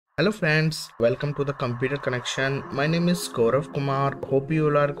Hello friends, welcome to the computer connection. My name is Gaurav Kumar. Hope you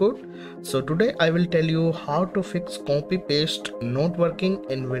all are good. So today I will tell you how to fix copy paste not working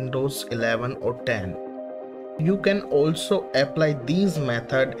in Windows 11 or 10. You can also apply these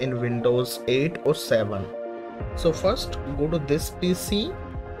method in Windows 8 or 7. So first go to this PC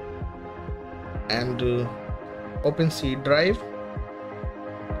and open C drive,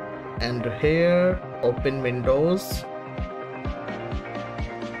 and here open Windows.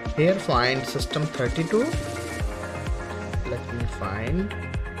 Here find system 32. Let me find.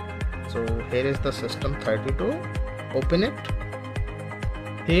 So here is the system 32. Open it.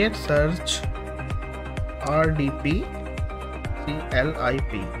 Here search RDP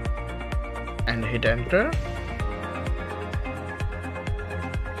CLIP and hit enter.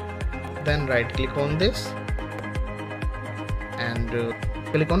 Then right click on this and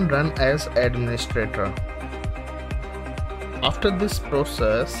click on run as administrator. After this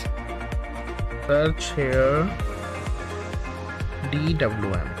process, search here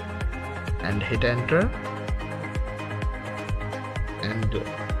DWM and hit enter, and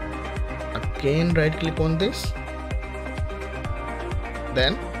again right click on this,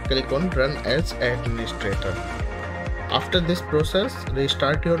 then click on run as administrator. After this process,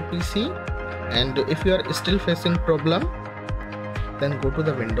 restart your PC, and if you are still facing problem, then go to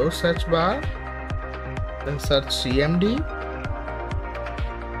the Windows search bar, then search CMD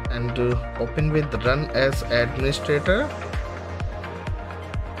and open with run as administrator.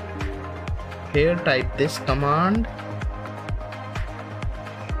 Here type this command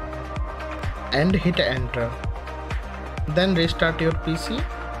and hit enter. Then restart your PC,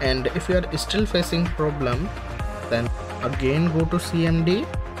 and if you are still facing problem, then again go to CMD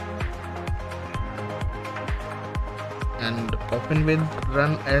and open with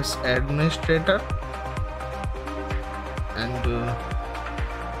run as administrator, and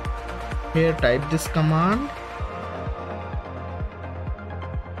here type this command,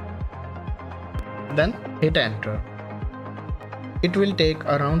 then hit enter. It will take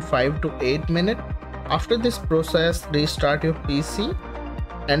around 5 to 8 minutes. After this process, restart your PC,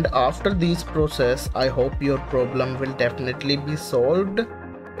 and after this process, I hope your problem will definitely be solved.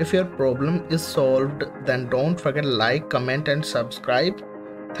 If your problem is solved, then don't forget like, comment and subscribe.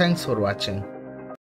 Thanks for watching.